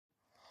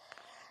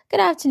Good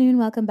afternoon.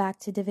 Welcome back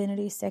to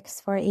Divinity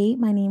 648.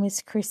 My name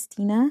is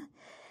Christina.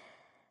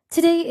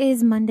 Today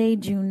is Monday,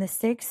 June the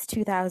 6th,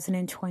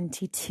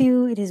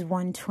 2022. It is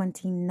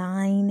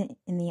 1:29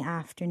 in the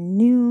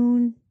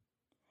afternoon.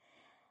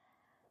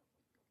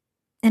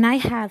 And I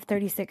have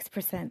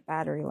 36%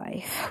 battery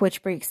life,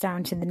 which breaks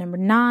down to the number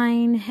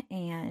 9,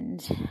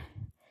 and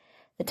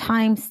the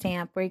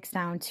timestamp breaks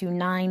down to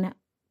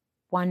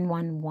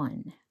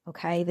 9111.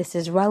 Okay, this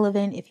is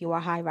relevant if you are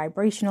high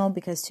vibrational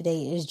because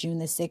today is June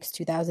the 6th,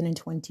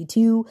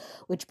 2022,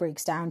 which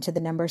breaks down to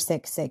the number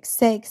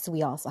 666.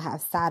 We also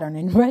have Saturn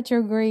in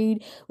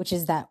retrograde, which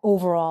is that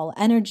overall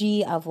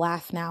energy of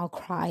laugh now,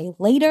 cry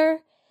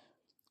later,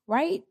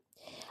 right?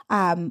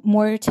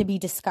 More to be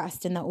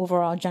discussed in the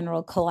overall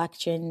general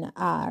collection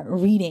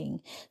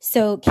reading.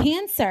 So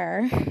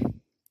Cancer,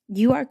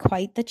 you are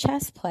quite the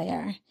chess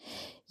player.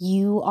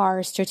 You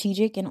are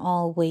strategic in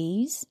all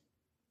ways.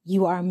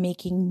 You are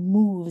making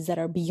moves that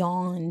are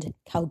beyond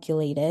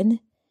calculated.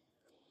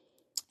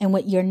 And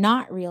what you're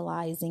not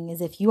realizing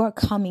is if you are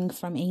coming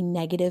from a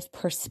negative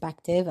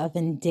perspective, a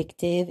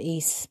vindictive,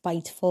 a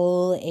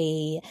spiteful,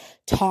 a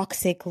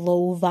toxic,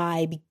 low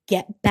vibe,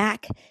 get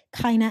back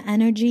kind of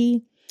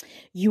energy,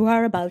 you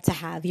are about to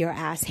have your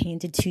ass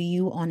handed to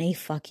you on a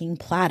fucking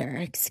platter.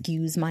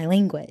 Excuse my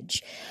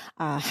language.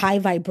 High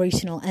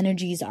vibrational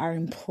energies are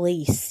in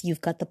place.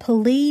 You've got the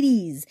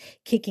Pleiades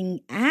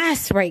kicking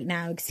ass right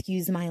now.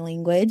 Excuse my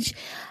language.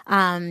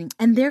 And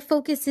their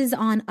focus is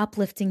on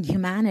uplifting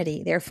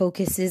humanity. Their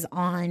focus is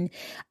on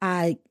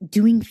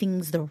doing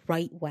things the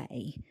right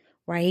way,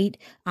 right?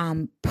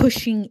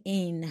 Pushing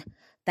in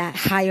that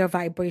higher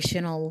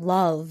vibrational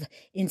love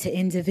into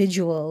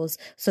individuals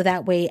so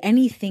that way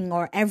anything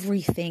or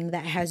everything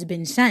that has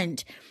been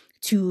sent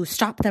to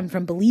stop them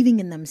from believing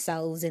in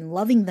themselves and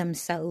loving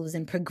themselves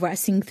and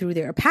progressing through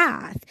their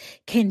path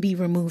can be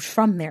removed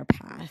from their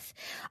path.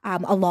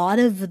 A lot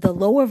of the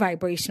lower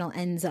vibrational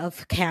ends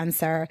of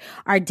Cancer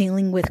are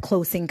dealing with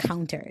close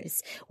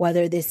encounters,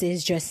 whether this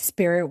is just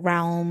spirit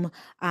realm,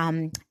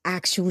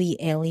 actually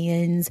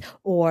aliens,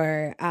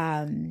 or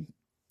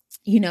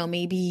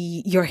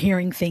maybe you're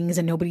hearing things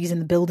and nobody's in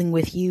the building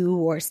with you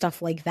or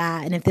stuff like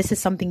that. And if this is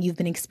something you've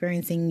been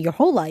experiencing your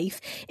whole life,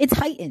 it's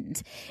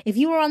heightened. If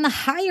you are on the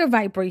higher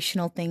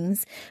vibrational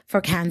things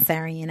for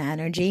Cancerian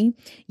energy,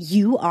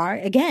 you are,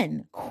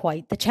 again,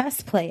 quite the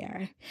chess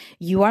player.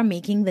 You are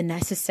making the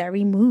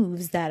necessary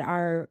moves that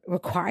are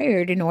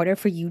required in order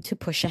for you to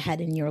push ahead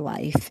in your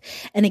life.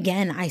 And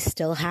again, I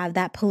still have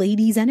that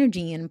Pleiades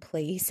energy in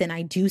place, and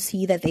I do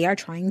see that they are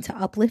trying to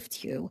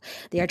uplift you.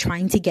 They are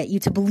trying to get you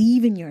to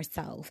believe in yourself.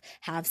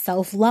 Have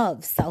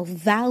self-love,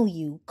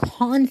 self-value,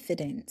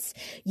 confidence.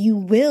 You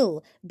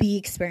will be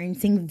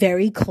experiencing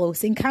very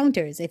close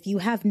encounters if you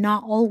have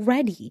not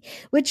already,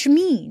 which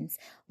means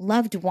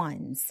loved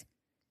ones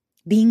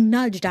being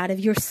nudged out of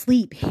your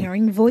sleep,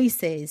 hearing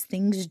voices,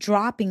 things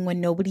dropping when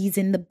nobody's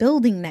in the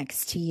building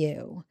next to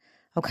you.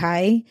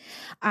 Okay.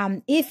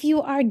 If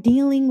you are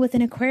dealing with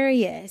an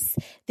Aquarius,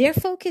 their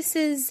focus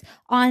is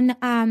on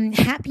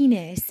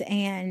happiness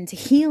and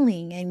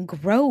healing and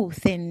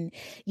growth, and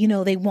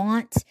they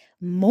want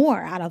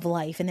more out of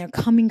life, and they're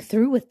coming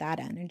through with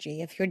that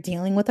energy. If you're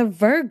dealing with a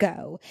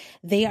Virgo,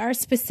 they are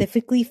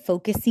specifically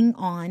focusing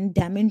on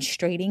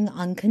demonstrating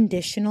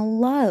unconditional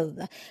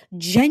love,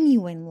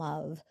 genuine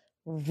love,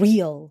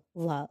 real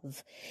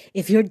love.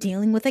 If you're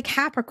dealing with a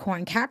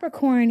Capricorn,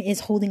 Capricorn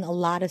is holding a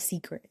lot of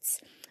secrets.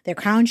 Their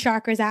crown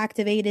chakra is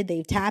activated.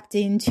 They've tapped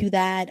into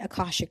that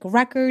Akashic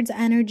Records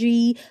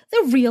energy,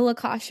 the real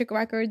Akashic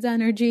Records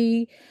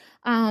energy,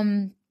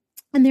 and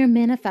they're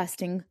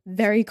manifesting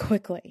very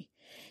quickly.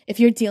 If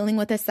you're dealing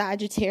with a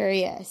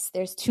Sagittarius,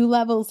 there's 2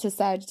 levels to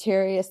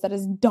Sagittarius that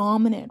is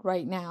dominant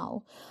right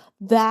now.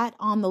 That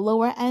on the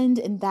lower end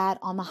and that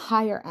on the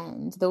higher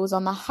end. Those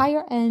on the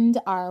higher end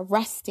are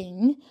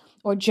resting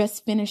or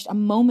just finished a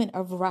moment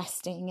of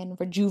resting and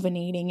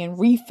rejuvenating and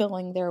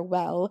refilling their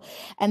well.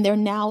 And they're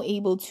now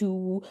able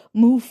to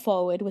move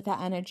forward with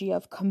that energy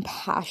of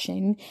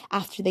compassion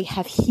after they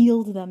have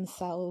healed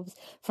themselves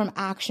from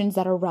actions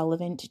that are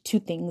relevant to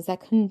things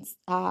that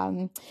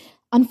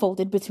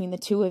unfolded between the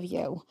two of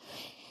you.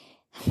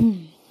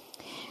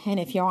 And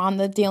if you're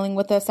dealing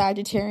with a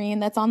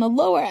Sagittarian that's on the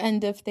lower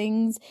end of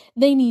things,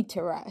 they need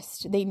to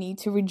rest. They need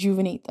to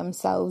rejuvenate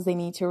themselves. They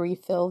need to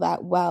refill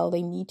that well.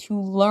 They need to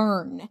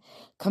learn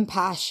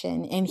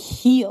compassion and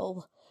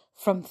heal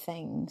from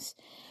things.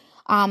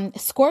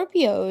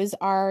 Scorpios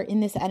are in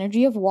this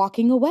energy of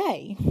walking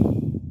away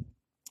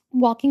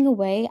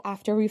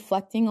after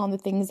reflecting on the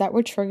things that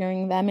were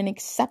triggering them and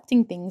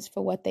accepting things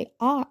for what they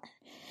are.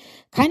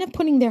 Kind of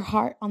putting their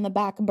heart on the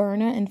back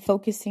burner and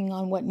focusing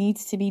on what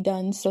needs to be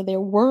done so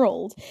their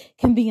world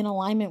can be in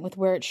alignment with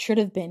where it should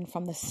have been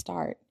from the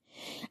start.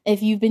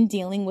 If you've been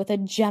dealing with a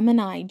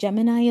Gemini,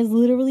 Gemini is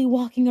literally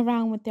walking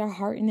around with their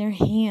heart in their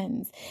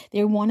hands.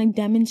 They want to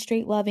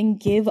demonstrate love and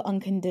give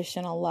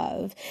unconditional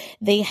love.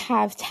 They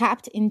have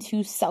tapped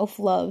into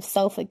self-love,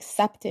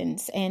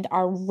 self-acceptance, and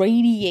are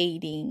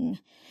radiating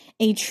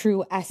a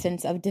true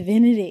essence of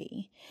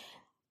divinity.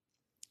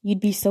 You'd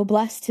be so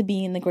blessed to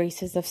be in the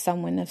graces of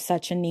someone of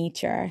such a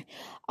nature.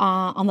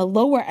 On the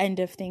lower end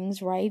of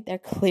things, right, they're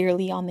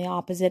clearly on the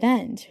opposite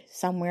end.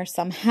 Somewhere,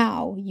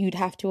 somehow, you'd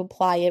have to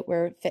apply it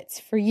where it fits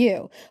for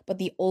you. But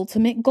the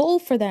ultimate goal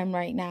for them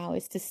right now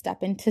is to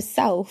step into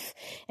self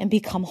and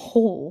become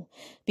whole,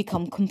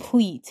 become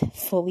complete,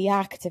 fully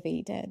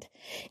activated.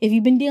 If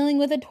you've been dealing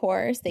with a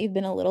Taurus, they've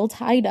been a little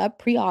tied up,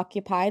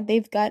 preoccupied.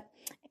 They've got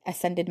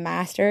ascended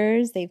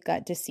masters, they've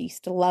got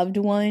deceased loved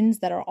ones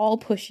that are all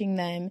pushing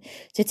them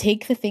to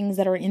take the things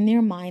that are in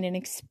their mind and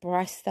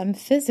express them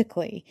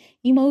physically,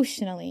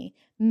 emotionally.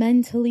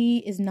 Mentally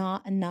is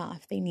not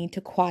enough. They need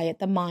to quiet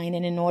the mind,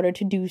 and in order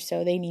to do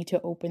so, they need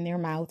to open their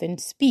mouth and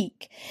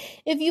speak.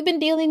 If you've been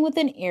dealing with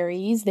an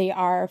Aries, they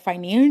are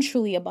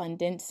financially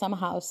abundant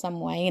somehow, some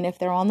way, and if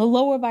they're on the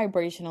lower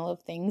vibrational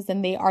of things,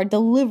 then they are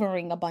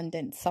delivering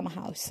abundance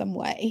somehow, some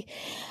way.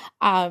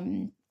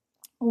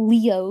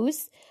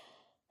 Leos,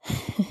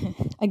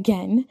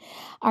 again,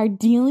 are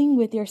dealing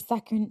with your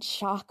second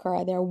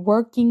chakra. They're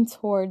working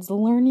towards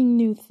learning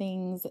new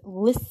things,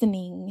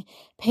 listening,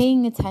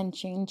 paying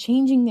attention,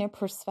 changing their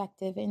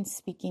perspective, and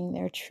speaking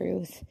their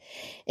truth.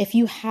 If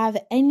you have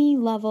any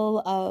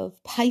level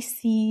of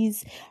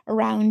Pisces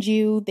around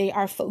you, they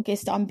are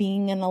focused on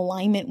being in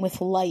alignment with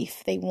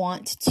life. They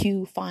want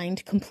to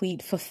find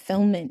complete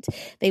fulfillment.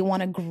 They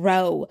want to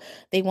grow.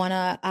 They want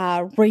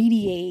to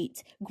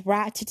radiate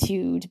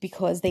gratitude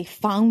because they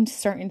found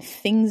certain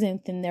things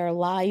within their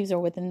lives or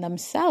within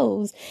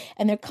themselves,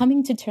 and they're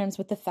coming to terms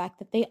with the fact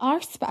that they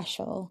are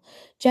special,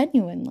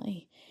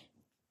 genuinely.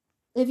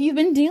 If you've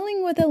been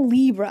dealing with a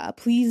Libra,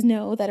 please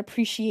know that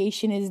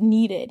appreciation is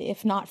needed.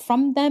 If not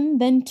from them,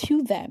 then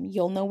to them.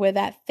 You'll know where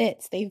that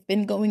fits. They've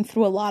been going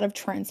through a lot of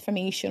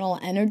transformational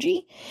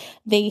energy.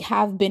 They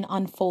have been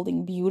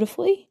unfolding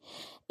beautifully.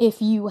 If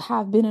you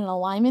have been in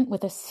alignment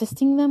with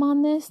assisting them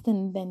on this,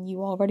 then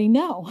you already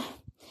know.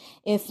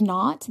 If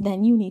not,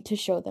 then you need to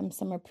show them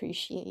some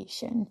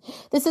appreciation.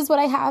 This is what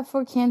I have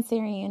for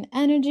Cancerian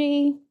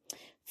energy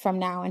from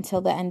now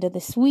until the end of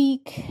this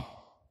week.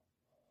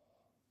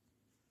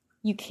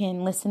 You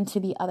can listen to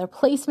the other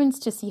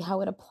placements to see how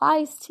it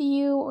applies to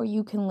you, or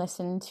you can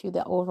listen to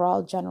the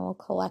overall general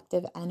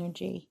collective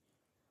energy.